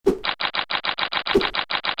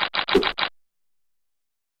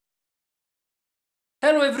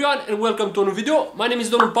Hello everyone and welcome to a new video. My name is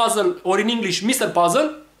Domnul Puzzle, or in English Mr.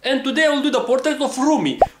 Puzzle, and today I will do the portrait of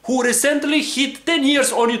Roomie, who recently hit 10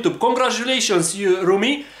 years on YouTube. Congratulations,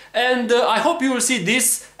 Roomie, and I hope you will see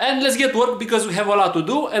this, and let's get to work because we have a lot to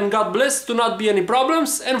do, and God bless to not be any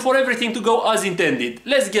problems and for everything to go as intended.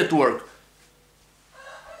 Let's get to work.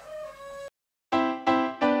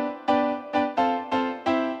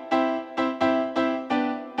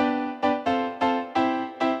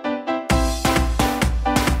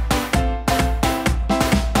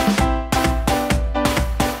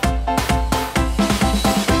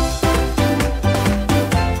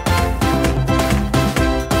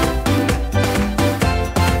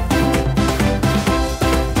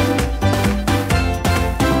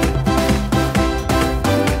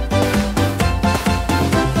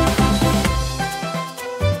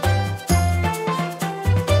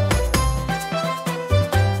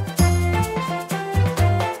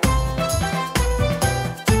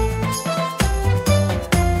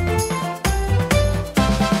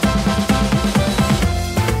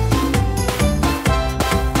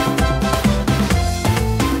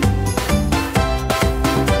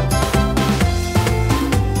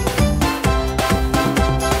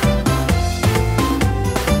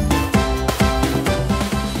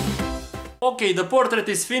 Okay, the portrait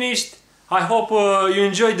is finished. I hope you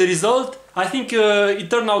enjoyed the result. I think it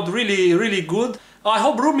turned out really good. I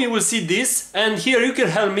hope Roomie will see this, and here you can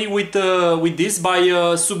help me with this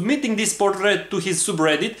by submitting this portrait to his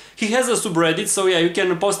subreddit. He has a subreddit, so yeah, you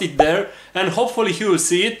can post it there, and hopefully he will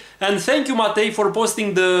see it. And thank you, Matei, for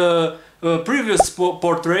posting the previous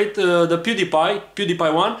portrait, the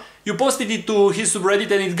PewDiePie one. You posted it to his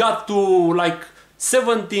subreddit, and it got to like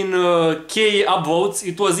 17k upvotes.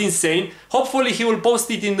 It was insane. Hopefully he will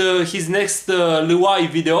post it in his next Luai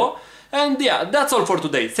video. And yeah, that's all for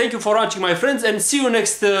today. Thank you for watching, my friends, and see you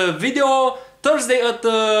next video Thursday at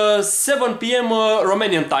 7 PM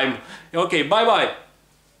Romanian time. Okay, bye bye.